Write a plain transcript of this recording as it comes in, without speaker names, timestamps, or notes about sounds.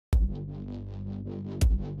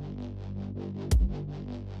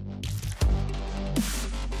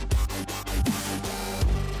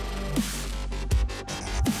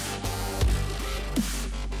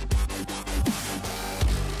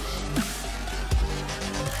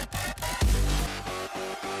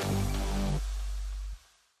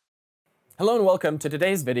Hello and welcome to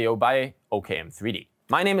today's video by OKM3D.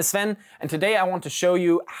 My name is Sven, and today I want to show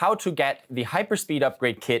you how to get the Hyperspeed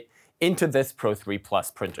upgrade kit into this Pro3 Plus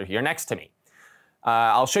printer here next to me.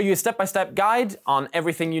 I'll show you a step-by-step guide on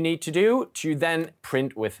everything you need to do to then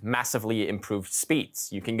print with massively improved speeds.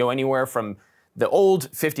 You can go anywhere from the old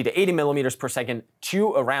 50 to 80 millimeters per second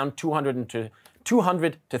to around 200 to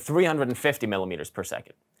 350 millimeters per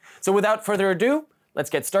second. So without further ado, let's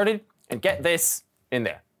get started and get this in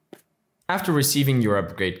there. After receiving your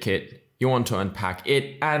upgrade kit, you want to unpack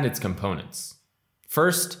it and its components.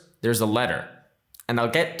 First, there's a letter, and I'll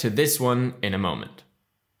get to this one in a moment.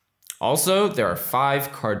 Also, there are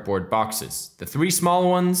 5 cardboard boxes. The 3 small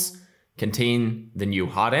ones contain the new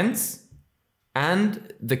hot ends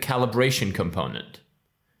and the calibration component.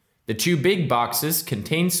 The 2 big boxes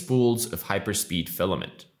contain spools of hyperspeed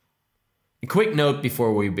filament. A quick note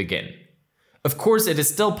before we begin. Of course, it is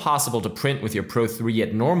still possible to print with your Pro3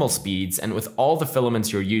 at normal speeds and with all the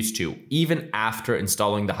filaments you're used to, even after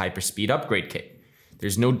installing the Hyperspeed upgrade kit.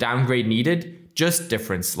 There's no downgrade needed, just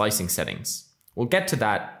different slicing settings. We'll get to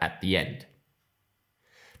that at the end.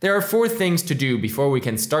 There are 4 things to do before we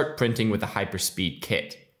can start printing with the Hyperspeed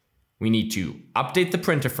kit. We need to update the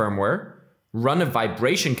printer firmware, run a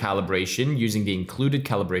vibration calibration using the included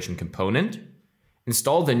calibration component,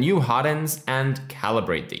 install the new hot ends, and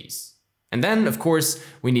calibrate these. And then, of course,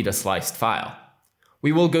 we need a sliced file.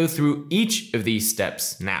 We will go through each of these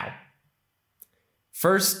steps now.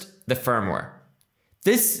 First, the firmware.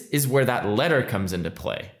 This is where that letter comes into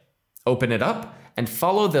play. Open it up and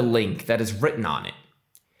follow the link that is written on it.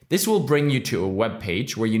 This will bring you to a web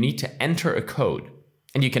page where you need to enter a code.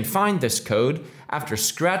 And you can find this code after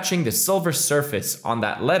scratching the silver surface on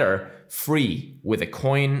that letter free with a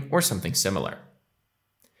coin or something similar.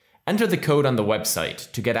 Enter the code on the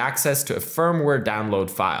website to get access to a firmware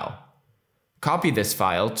download file. Copy this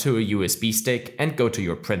file to a USB stick and go to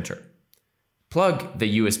your printer. Plug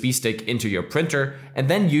the USB stick into your printer and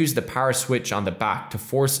then use the power switch on the back to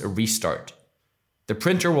force a restart. The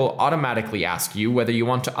printer will automatically ask you whether you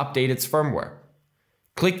want to update its firmware.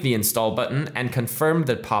 Click the install button and confirm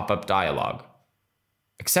the pop-up dialog.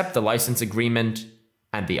 Accept the license agreement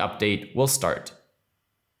and the update will start.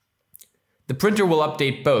 The printer will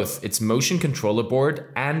update both its motion controller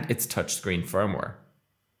board and its touchscreen firmware.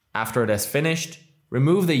 After it has finished,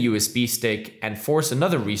 remove the USB stick and force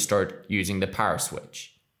another restart using the power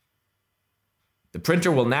switch. The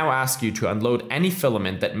printer will now ask you to unload any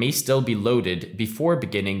filament that may still be loaded before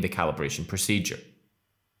beginning the calibration procedure.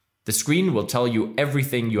 The screen will tell you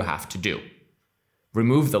everything you have to do.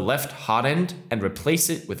 Remove the left hot end and replace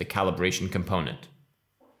it with a calibration component.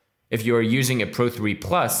 If you are using a Pro3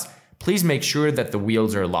 Plus, please make sure that the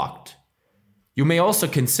wheels are locked. You may also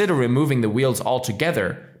consider removing the wheels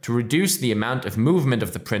altogether to reduce the amount of movement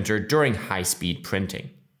of the printer during high-speed printing.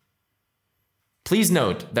 Please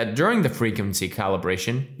note that during the frequency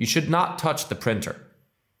calibration, you should not touch the printer.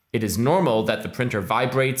 It is normal that the printer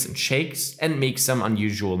vibrates and shakes and makes some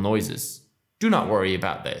unusual noises. Do not worry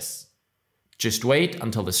about this. Just wait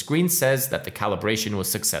until the screen says that the calibration was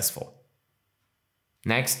successful.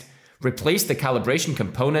 Next, replace the calibration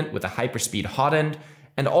component with a Hyperspeed hot end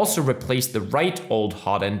and also replace the right old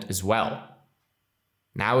hot end as well.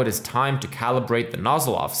 Now it is time to calibrate the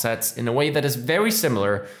nozzle offsets in a way that is very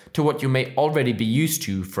similar to what you may already be used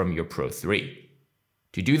to from your Pro3.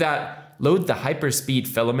 To do that, load the Hyperspeed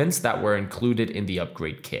filaments that were included in the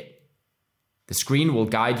upgrade kit. The screen will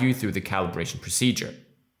guide you through the calibration procedure.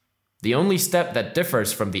 The only step that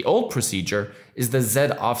differs from the old procedure is the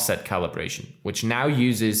Z offset calibration, which now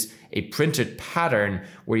uses a printed pattern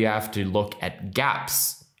where you have to look at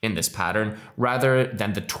gaps in this pattern rather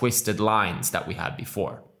than the twisted lines that we had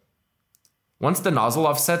before. Once the nozzle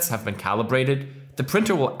offsets have been calibrated, the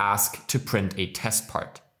printer will ask to print a test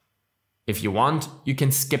part. If you want, you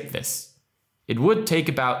can skip this. It would take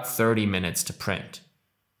about 30 minutes to print.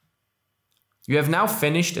 You have now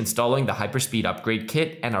finished installing the Hyperspeed upgrade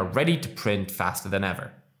kit and are ready to print faster than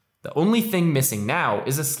ever. The only thing missing now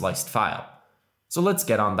is a sliced file. So let's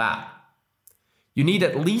get on that. You need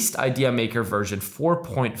at least IdeaMaker version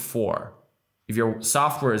 4.4. If your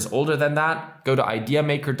software is older than that, go to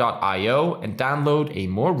ideamaker.io and download a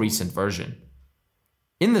more recent version.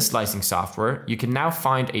 In the slicing software, you can now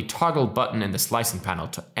find a toggle button in the slicing panel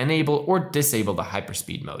to enable or disable the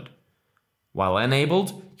Hyperspeed mode. While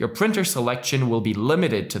enabled, your printer selection will be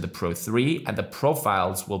limited to the Pro3 and the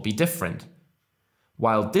profiles will be different.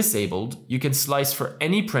 While disabled, you can slice for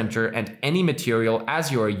any printer and any material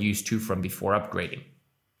as you are used to from before upgrading.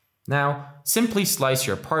 Now, simply slice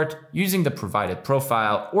your part using the provided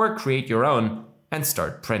profile or create your own and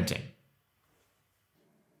start printing.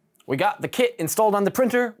 We got the kit installed on the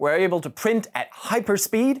printer. We're able to print at hyper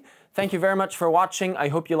speed. Thank you very much for watching. I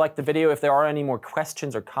hope you liked the video. If there are any more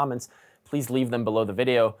questions or comments, please leave them below the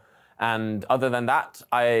video. And other than that,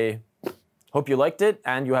 I hope you liked it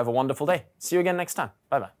and you have a wonderful day. See you again next time.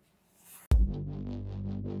 Bye-bye.